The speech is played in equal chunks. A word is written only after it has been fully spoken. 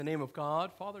In the name of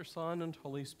God, Father, Son, and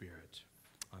Holy Spirit.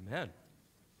 Amen.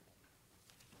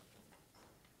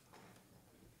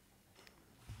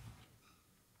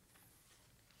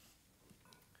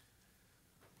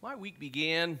 My week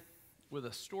began with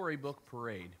a storybook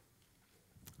parade.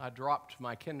 I dropped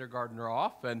my kindergartner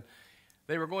off, and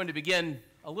they were going to begin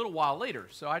a little while later,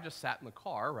 so I just sat in the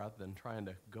car rather than trying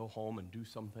to go home and do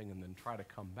something and then try to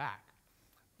come back.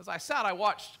 As I sat, I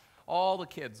watched all the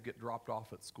kids get dropped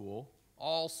off at school,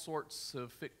 all sorts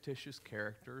of fictitious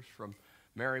characters, from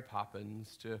Mary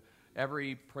Poppins to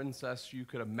every princess you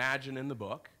could imagine in the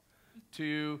book,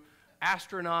 to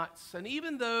astronauts, and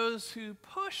even those who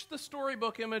pushed the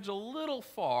storybook image a little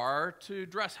far to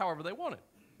dress however they wanted,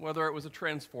 whether it was a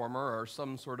transformer or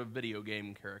some sort of video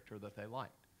game character that they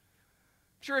liked.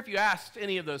 Sure, if you asked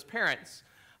any of those parents,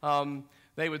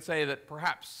 they would say that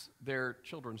perhaps their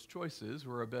children's choices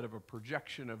were a bit of a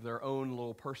projection of their own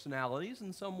little personalities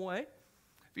in some way.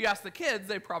 If you ask the kids,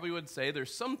 they probably would say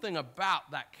there's something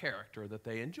about that character that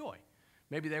they enjoy.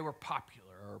 Maybe they were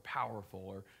popular or powerful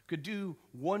or could do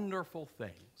wonderful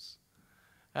things.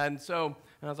 And so,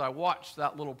 as I watched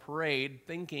that little parade,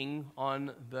 thinking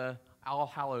on the All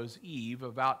Hallows Eve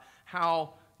about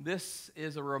how this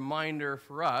is a reminder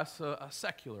for us, a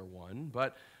secular one,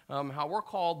 but how we're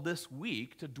called this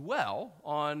week to dwell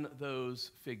on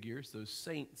those figures, those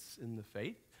saints in the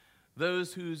faith,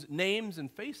 those whose names and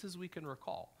faces we can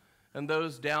recall, and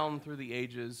those down through the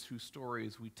ages whose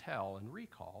stories we tell and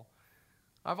recall.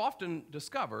 I've often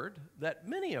discovered that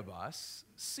many of us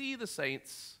see the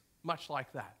saints much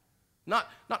like that. Not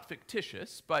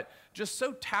fictitious, but just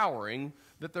so towering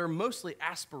that they're mostly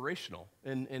aspirational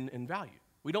in value.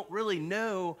 We don't really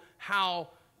know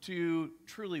how to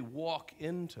truly walk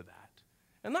into that.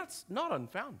 And that's not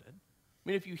unfounded. I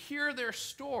mean, if you hear their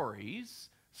stories,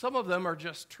 some of them are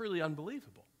just truly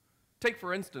unbelievable. Take,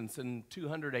 for instance, in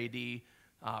 200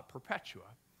 AD, Perpetua,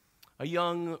 a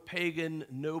young pagan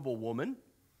noblewoman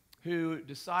who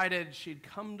decided she'd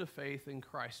come to faith in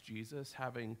Christ Jesus,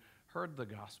 having heard the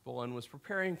gospel, and was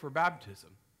preparing for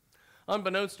baptism.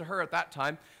 Unbeknownst to her at that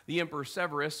time, the Emperor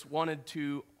Severus wanted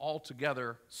to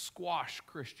altogether squash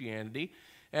Christianity,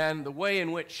 and the way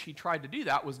in which he tried to do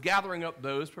that was gathering up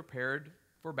those prepared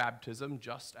for baptism,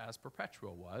 just as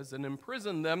Perpetua was, and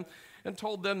imprisoned them and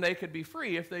told them they could be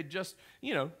free if they'd just,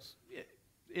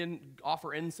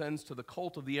 offer incense to the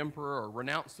cult of the emperor or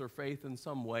renounce their faith in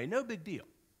some way. No big deal.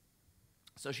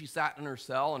 So she sat in her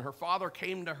cell, and her father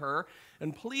came to her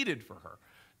and pleaded for her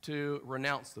to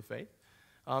renounce the faith,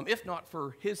 if not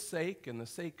for his sake and the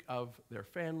sake of their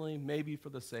family, maybe for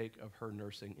the sake of her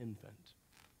nursing infant.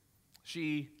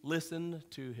 She listened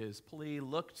to his plea,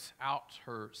 looked out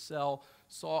her cell,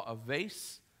 saw a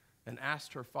vase, and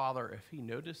asked her father if he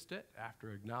noticed it.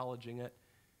 After acknowledging it,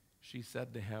 she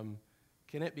said to him,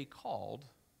 "Can it be called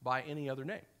by any other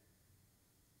name?"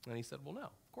 And he said, "Well, no,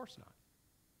 of course not."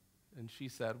 And she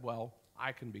said, "Well,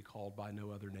 I can be called by no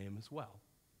other name as well,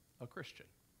 a Christian."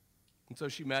 And so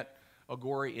she met a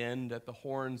gory end at the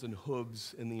horns and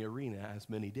hooves in the arena, as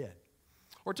many did.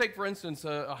 Or take, for instance,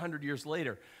 100 years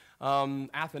later,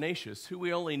 Athanasius, who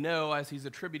we only know as he's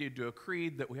attributed to a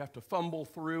creed that we have to fumble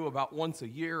through about once a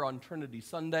year on Trinity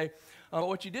Sunday.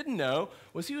 What you didn't know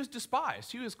was he was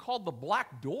despised. He was called the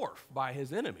Black Dwarf by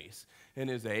his enemies in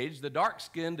his age. The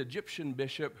dark-skinned Egyptian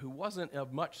bishop, who wasn't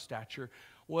of much stature,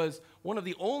 was one of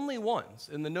the only ones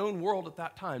in the known world at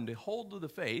that time to hold to the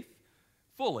faith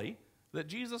fully that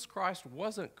Jesus Christ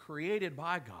wasn't created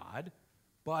by God,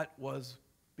 but was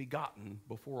begotten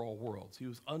before all worlds. He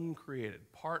was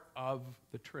uncreated, part of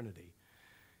the Trinity.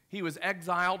 He was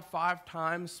exiled 5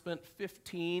 times, spent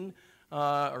 17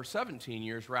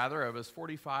 years rather, of his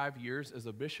 45 years as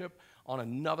a bishop on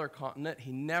another continent.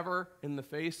 He never, in the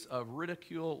face of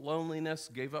ridicule, loneliness,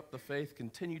 gave up the faith,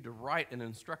 continued to write and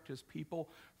instruct his people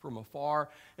from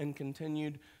afar, and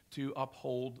continued to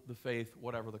uphold the faith,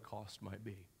 whatever the cost might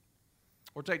be.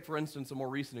 Or take, for instance, a more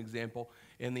recent example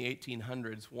in the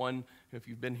 1800s. One, if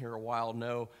you've been here a while,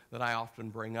 know that I often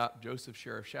bring up, Joseph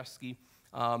Shereshevsky,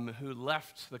 who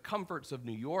left the comforts of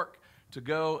New York to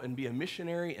go and be a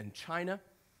missionary in China.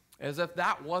 As if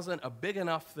that wasn't a big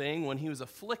enough thing, when he was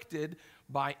afflicted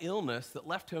by illness that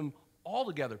left him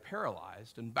altogether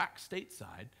paralyzed and back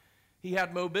stateside, he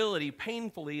had mobility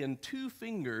painfully in 2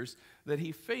 fingers that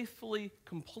he faithfully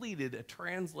completed a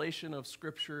translation of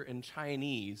Scripture in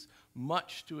Chinese,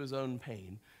 much to his own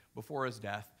pain, before his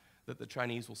death, that the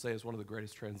Chinese will say is one of the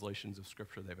greatest translations of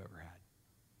Scripture they've ever had.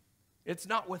 It's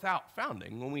not without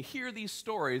founding when we hear these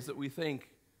stories that we think,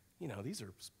 these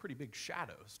are pretty big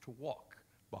shadows to walk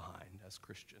behind as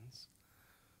Christians.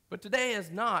 But today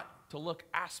is not to look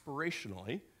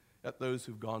aspirationally at those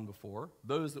who've gone before,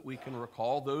 those that we can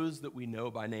recall, those that we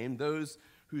know by name, those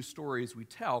whose stories we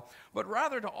tell, but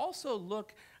rather to also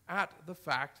look at the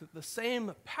fact that the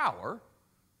same power,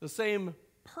 the same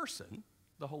person,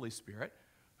 the Holy Spirit,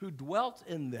 who dwelt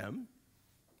in them,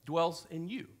 dwells in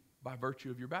you by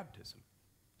virtue of your baptism.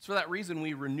 So for that reason,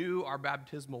 we renew our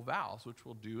baptismal vows, which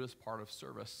we'll do as part of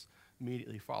service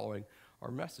immediately following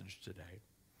our message today.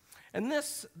 And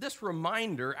this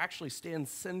reminder actually stands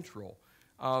central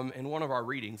in one of our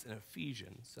readings in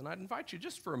Ephesians. And I'd invite you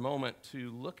just for a moment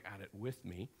to look at it with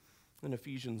me in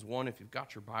Ephesians 1. If you've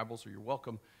got your Bibles, or you're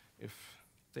welcome, if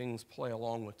things play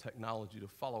along with technology, to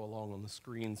follow along on the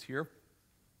screens here,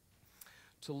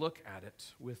 to look at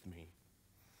it with me.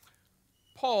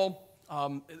 Paul,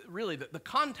 really, the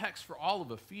context for all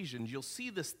of Ephesians, you'll see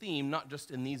this theme not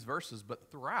just in these verses, but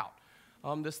throughout.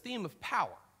 This theme of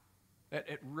power.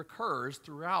 It recurs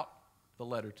throughout the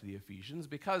letter to the Ephesians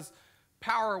because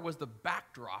power was the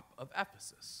backdrop of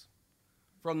Ephesus.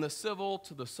 From the civil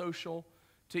to the social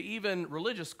to even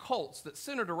religious cults that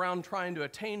centered around trying to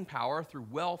attain power through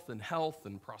wealth and health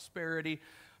and prosperity,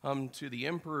 to the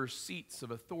emperor's seats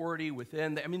of authority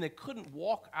within. They couldn't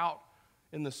walk out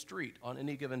in the street on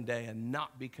any given day and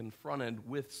not be confronted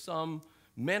with some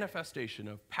manifestation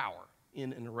of power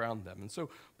in and around them. And so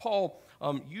Paul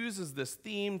uses this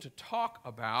theme to talk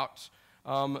about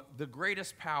the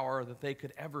greatest power that they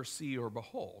could ever see or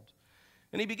behold.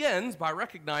 And he begins by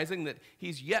recognizing that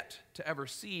he's yet to ever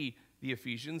see the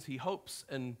Ephesians. He hopes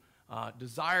and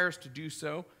desires to do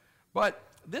so. But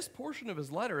this portion of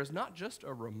his letter is not just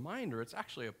a reminder, it's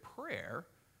actually a prayer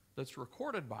that's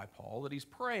recorded by Paul that he's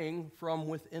praying from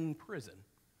within prison.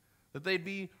 That they'd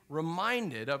be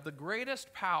reminded of the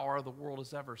greatest power the world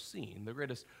has ever seen, the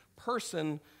greatest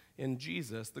person in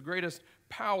Jesus, the greatest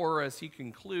power, as he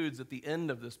concludes at the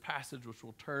end of this passage, which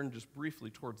we'll turn just briefly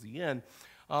towards the end,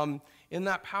 in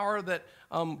that power that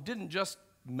didn't just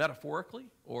metaphorically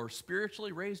or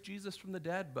spiritually raise Jesus from the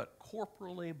dead, but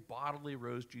corporally, bodily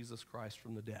rose Jesus Christ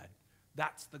from the dead.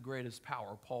 That's the greatest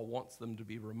power Paul wants them to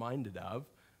be reminded of,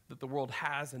 that the world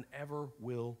has and ever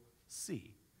will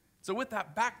see. So with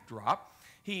that backdrop,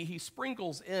 he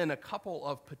sprinkles in a couple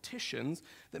of petitions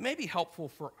that may be helpful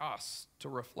for us to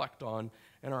reflect on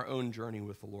in our own journey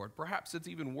with the Lord. Perhaps it's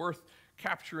even worth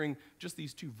capturing just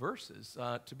these two verses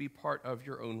to be part of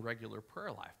your own regular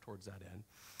prayer life towards that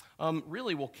end.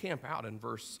 Really, we'll camp out in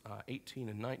verse 18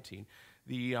 and 19.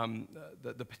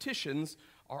 The petitions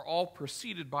are all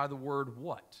preceded by the word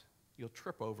what. You'll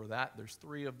trip over that. There's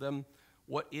three of them.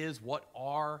 What is, what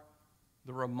are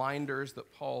the reminders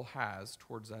that Paul has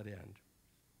towards that end.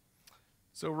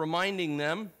 So reminding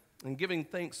them and giving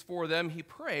thanks for them, he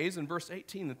prays in verse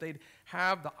 18 that they'd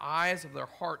have the eyes of their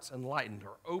hearts enlightened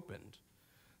or opened,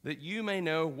 that you may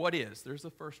know what is, there's the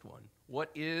first one,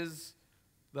 what is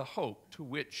the hope to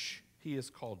which he has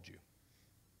called you.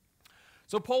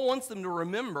 So Paul wants them to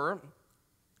remember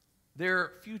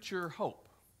their future hope,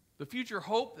 the future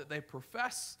hope that they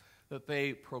profess, that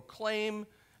they proclaim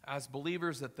as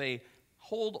believers, that they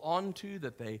hold on to,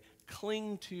 that they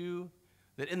cling to,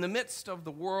 that in the midst of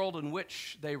the world in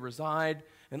which they reside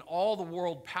and all the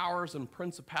world powers and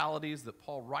principalities that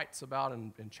Paul writes about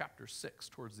in chapter 6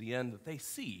 towards the end, that they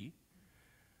see,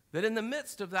 that in the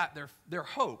midst of that, their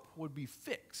hope would be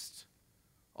fixed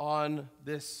on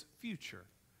this future,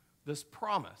 this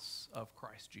promise of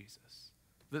Christ Jesus,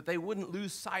 that they wouldn't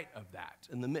lose sight of that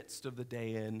in the midst of the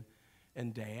day in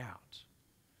and day out.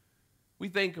 We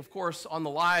think, of course, on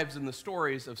the lives and the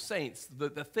stories of saints, the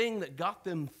thing that got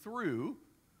them through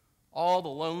all the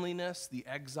loneliness, the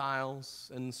exiles,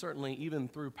 and certainly even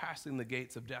through passing the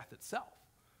gates of death itself,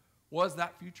 was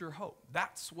that future hope.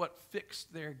 That's what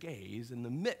fixed their gaze in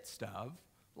the midst of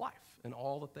life and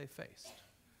all that they faced.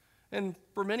 And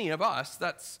for many of us,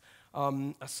 that's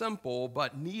a simple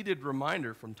but needed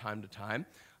reminder from time to time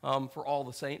for all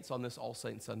the saints on this All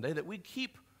Saints Sunday, that we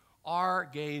keep our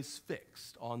gaze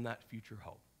fixed on that future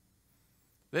hope.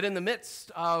 That in the midst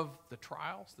of the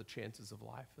trials, the chances of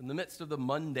life, in the midst of the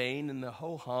mundane and the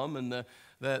ho-hum and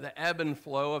the ebb and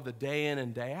flow of the day in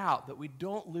and day out, that we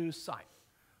don't lose sight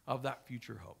of that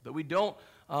future hope, that we don't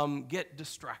get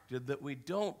distracted, that we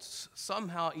don't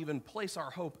somehow even place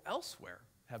our hope elsewhere,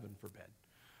 heaven forbid,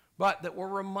 but that we're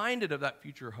reminded of that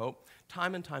future hope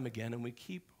time and time again, and we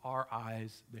keep our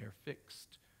eyes there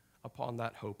fixed upon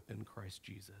that hope in Christ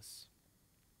Jesus.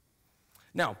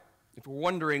 Now, if we're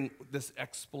wondering this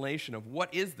explanation of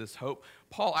what is this hope,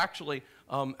 Paul actually,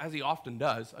 as he often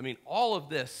does, all of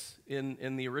this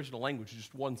in the original language is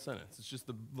just one sentence. It's just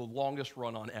the longest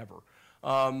run on ever.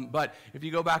 But if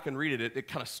you go back and read it, it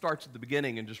kind of starts at the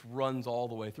beginning and just runs all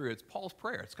the way through. It's Paul's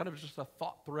prayer. It's kind of just a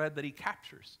thought thread that he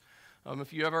captures.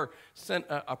 If you ever sent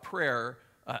a prayer,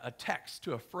 a text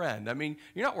to a friend, I mean,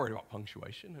 you're not worried about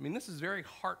punctuation. I mean, this is very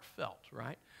heartfelt,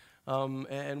 right?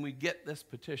 And we get this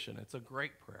petition. It's a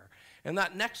great prayer. And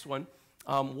that next one,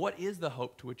 what is the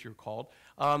hope to which you're called?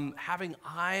 Having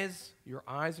your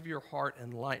eyes of your heart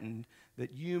enlightened,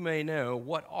 that you may know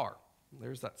what are.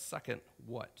 There's that second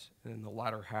what in the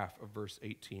latter half of verse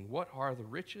 18. What are the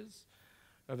riches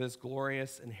of his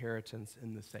glorious inheritance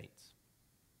in the saints?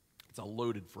 It's a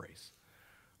loaded phrase.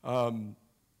 When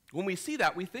we see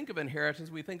that, we think of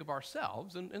inheritance, we think of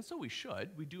ourselves, and so we should.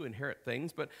 We do inherit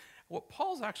things, but what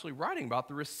Paul's actually writing about,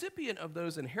 the recipient of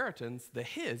those inheritance, the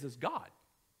his, is God.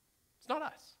 It's not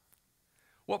us.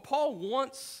 What Paul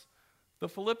wants the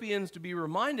Philippians to be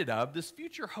reminded of, this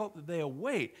future hope that they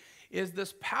await, is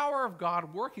this power of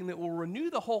God working that will renew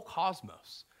the whole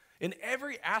cosmos in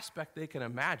every aspect they can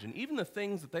imagine, even the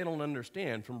things that they don't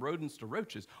understand, from rodents to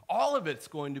roaches. All of it's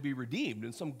going to be redeemed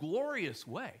in some glorious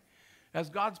way as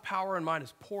God's power and might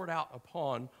is poured out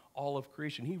upon all of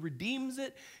creation. He redeems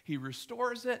it, he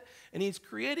restores it, and he's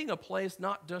creating a place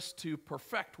not just to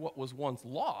perfect what was once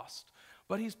lost,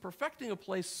 but he's perfecting a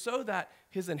place so that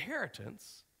his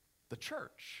inheritance, the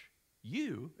church,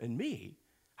 you and me,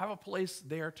 have a place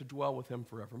there to dwell with him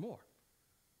forevermore.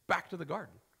 Back to the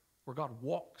garden, where God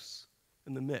walks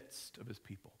in the midst of his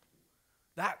people.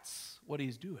 That's what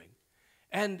he's doing.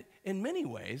 And in many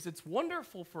ways, it's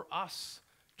wonderful for us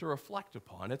to reflect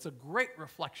upon. It's a great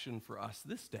reflection for us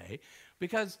this day,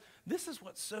 because this is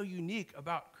what's so unique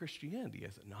about Christianity,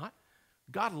 is it not?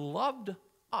 God loved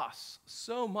us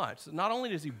so much that not only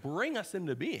does he bring us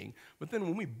into being, but then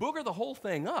when we booger the whole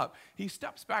thing up, he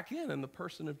steps back in the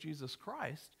person of Jesus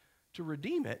Christ to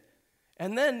redeem it.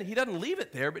 And then he doesn't leave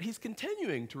it there, but he's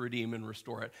continuing to redeem and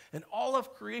restore it. And all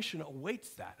of creation awaits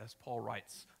that, as Paul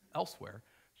writes elsewhere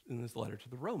in his letter to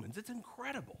the Romans. It's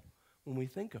incredible when we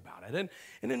think about it.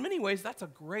 And in many ways, that's a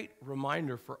great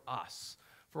reminder for us,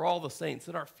 for all the saints,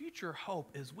 that our future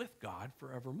hope is with God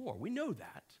forevermore. We know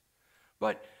that.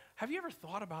 But have you ever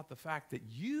thought about the fact that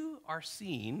you are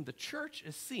seen, the church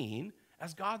is seen,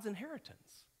 as God's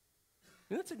inheritance?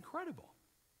 I mean, that's incredible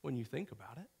when you think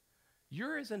about it.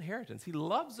 You're his inheritance. He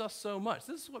loves us so much.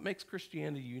 This is what makes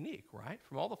Christianity unique, right?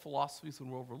 From all the philosophies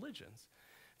and world religions.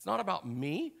 It's not about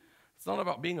me. It's not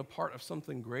about being a part of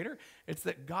something greater. It's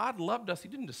that God loved us. He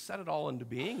didn't just set it all into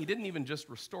being. He didn't even just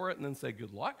restore it and then say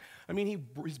good luck. I mean,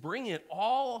 he's bringing it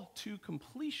all to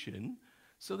completion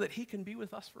so that he can be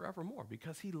with us forevermore,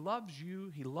 because he loves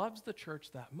you. He loves the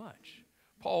church that much.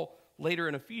 Paul, later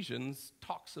in Ephesians,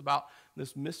 talks about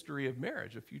this mystery of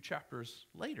marriage a few chapters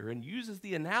later and uses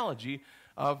the analogy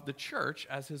of the church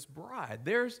as his bride.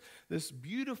 There's this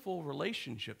beautiful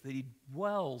relationship that he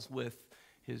dwells with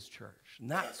his church. And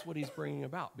that's what he's bringing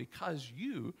about, because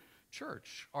you,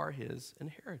 church, are his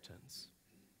inheritance.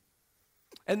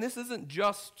 And this isn't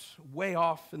just way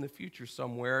off in the future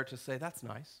somewhere to say, that's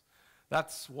nice,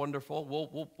 that's wonderful,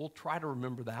 we'll try to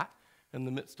remember that in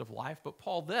the midst of life. But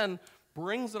Paul then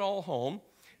brings it all home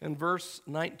in verse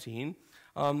 19,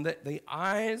 that the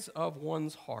eyes of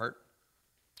one's heart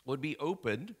would be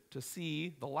opened to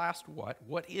see the last what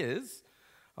is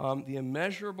the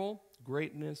immeasurable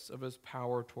greatness of his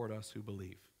power toward us who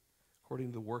believe, according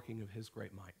to the working of his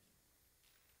great might.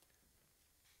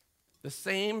 The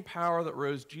same power that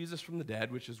rose Jesus from the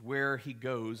dead, which is where he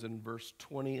goes in verse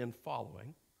 20 and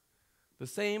following, the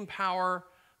same power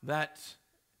that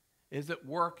is at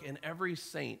work in every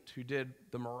saint who did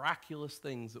the miraculous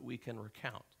things that we can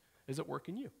recount, is at work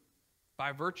in you,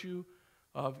 by virtue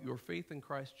of your faith in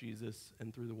Christ Jesus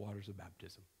and through the waters of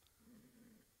baptism.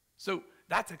 So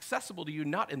that's accessible to you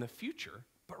not in the future,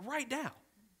 but right now.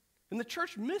 And the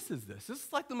church misses this. This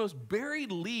is like the most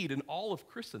buried lead in all of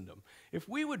Christendom. If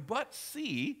we would but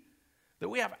see that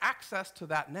we have access to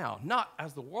that now, not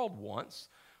as the world wants,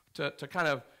 to kind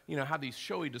of have these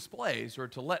showy displays or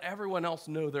to let everyone else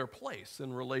know their place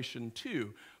in relation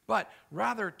to, but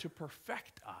rather to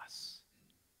perfect us,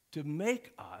 to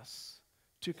make us,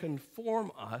 to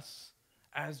conform us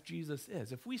as Jesus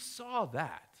is. If we saw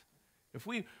that, if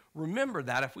we remembered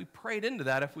that, if we prayed into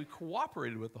that, if we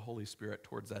cooperated with the Holy Spirit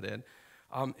towards that end,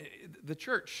 the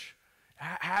church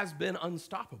has been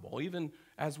unstoppable, even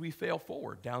as we fail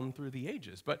forward down through the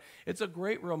ages. But it's a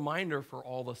great reminder for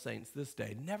all the saints this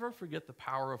day. Never forget the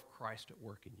power of Christ at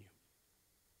work in you.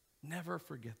 Never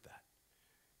forget that.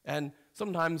 And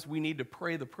sometimes we need to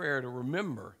pray the prayer to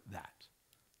remember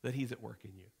that he's at work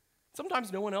in you.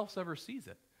 Sometimes no one else ever sees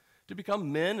it. To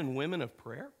become men and women of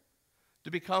prayer,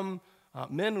 to become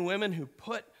men and women who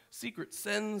put secret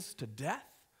sins to death,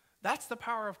 that's the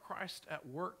power of Christ at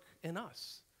work in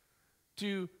us.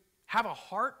 To have a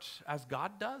heart as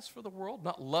God does for the world,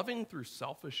 not loving through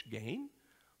selfish gain,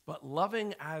 but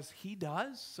loving as he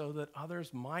does so that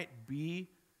others might be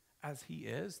as he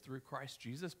is through Christ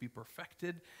Jesus, be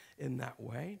perfected in that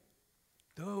way.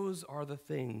 Those are the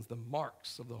things, the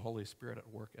marks of the Holy Spirit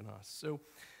at work in us. So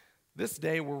this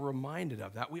day we're reminded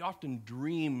of that. We often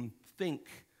dream, think,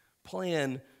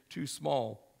 plan too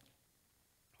small.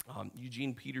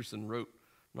 Eugene Peterson wrote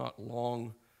not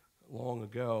long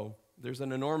ago, there's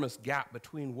an enormous gap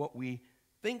between what we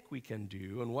think we can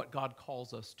do and what God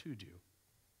calls us to do.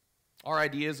 Our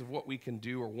ideas of what we can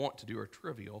do or want to do are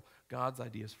trivial. God's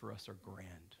ideas for us are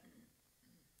grand.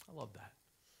 I love that.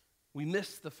 We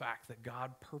miss the fact that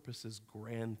God purposes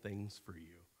grand things for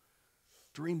you.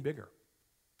 Dream bigger.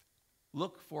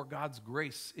 Look for God's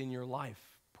grace in your life.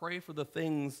 Pray for the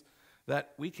things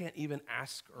that we can't even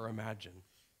ask or imagine.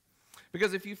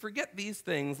 Because if you forget these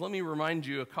things, let me remind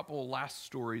you a couple last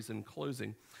stories in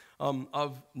closing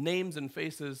of names and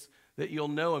faces that you'll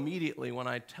know immediately when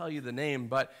I tell you the name.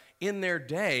 But in their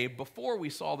day, before we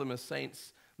saw them as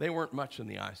saints, they weren't much in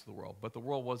the eyes of the world, but the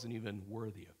world wasn't even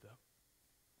worthy of them.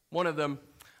 One of them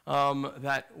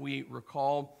that we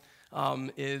recall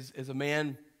is a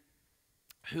man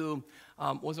who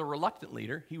was a reluctant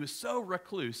leader. He was so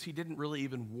recluse, he didn't really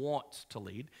even want to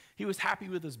lead. He was happy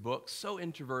with his books, so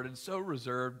introverted, so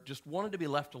reserved, just wanted to be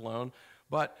left alone,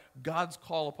 but God's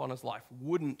call upon his life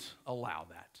wouldn't allow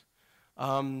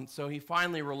that. So he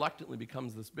finally reluctantly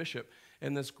becomes this bishop,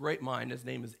 and this great mind, his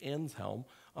name is Anselm.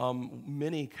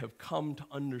 Many have come to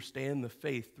understand the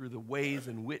faith through the ways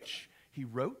in which he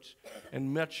wrote,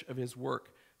 and much of his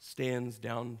work stands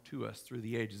down to us through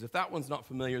the ages. If that one's not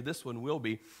familiar, this one will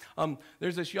be.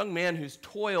 There's this young man who's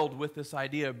toiled with this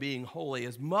idea of being holy.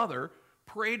 His mother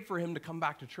prayed for him to come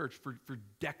back to church for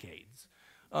decades.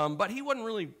 But he wasn't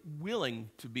really willing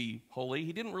to be holy.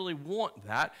 He didn't really want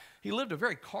that. He lived a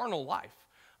very carnal life.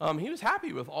 He was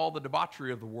happy with all the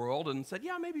debauchery of the world and said,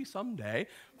 yeah, maybe someday.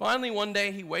 Finally, one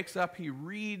day he wakes up, he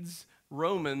reads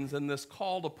Romans and this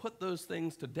call to put those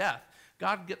things to death.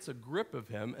 God gets a grip of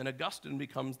him, and Augustine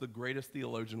becomes the greatest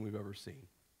theologian we've ever seen.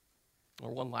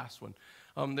 Or one last one.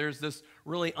 There's this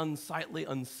really unsightly,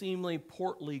 unseemly,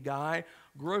 portly guy,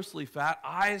 grossly fat,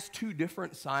 eyes two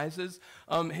different sizes.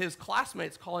 His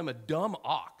classmates call him a dumb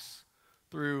ox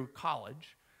through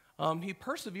college. He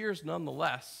perseveres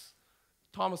nonetheless.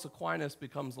 Thomas Aquinas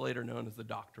becomes later known as the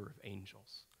Doctor of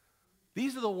Angels.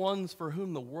 These are the ones for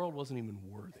whom the world wasn't even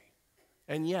worthy.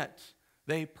 And yet,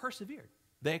 they persevered.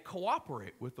 They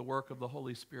cooperate with the work of the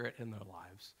Holy Spirit in their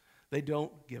lives. They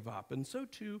don't give up. And so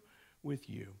too with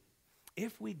you.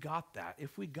 If we got that,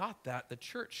 the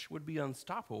church would be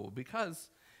unstoppable, because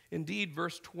indeed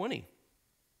verse 20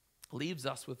 leaves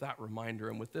us with that reminder.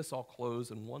 And with this I'll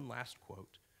close in one last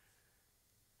quote.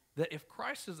 That if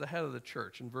Christ is the head of the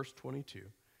church in verse 22, and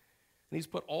he's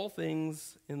put all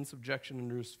things in subjection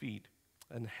under his feet,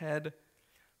 and head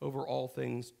over all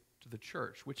things to the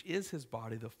church, which is his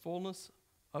body, the fullness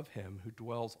of him who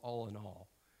dwells all in all.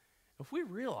 If we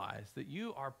realize that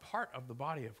you are part of the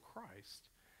body of Christ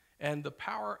and the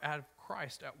power of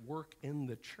Christ at work in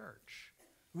the church,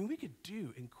 I mean, we could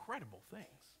do incredible things.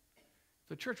 If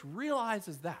the church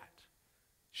realizes that,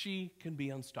 she can be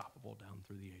unstoppable down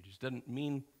through the ages. Doesn't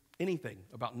mean anything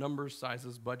about numbers,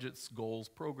 sizes, budgets, goals,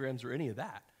 programs, or any of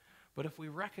that. But if we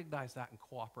recognize that and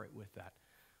cooperate with that,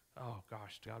 oh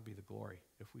gosh, to God be the glory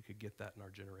if we could get that in our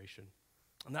generation.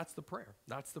 And that's the prayer.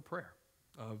 That's the prayer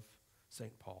of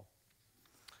St. Paul.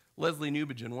 Leslie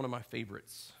Newbigin, one of my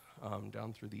favorites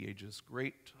down through the ages,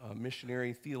 great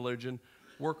missionary, theologian,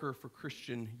 worker for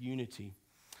Christian unity,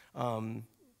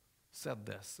 said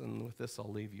this, and with this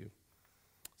I'll leave you.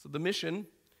 So the mission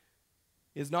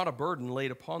is not a burden laid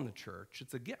upon the church.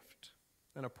 It's a gift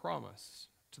and a promise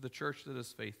to the church that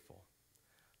is faithful.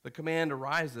 The command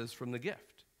arises from the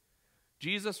gift.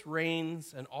 Jesus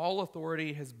reigns, and all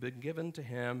authority has been given to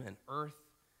him in earth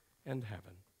and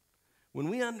heaven. When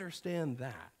we understand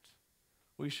that,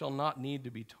 we shall not need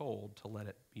to be told to let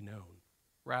it be known.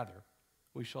 Rather,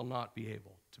 we shall not be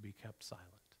able to be kept silent.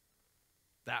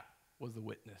 That was the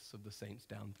witness of the saints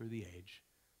down through the age.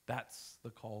 That's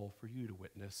the call for you to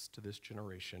witness to this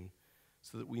generation,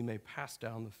 so that we may pass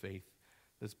down the faith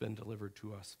that's been delivered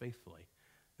to us faithfully,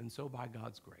 and so by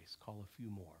God's grace call a few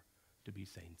more to be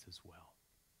saints as well.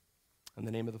 In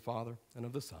the name of the Father, and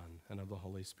of the Son, and of the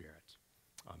Holy Spirit.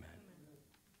 Amen.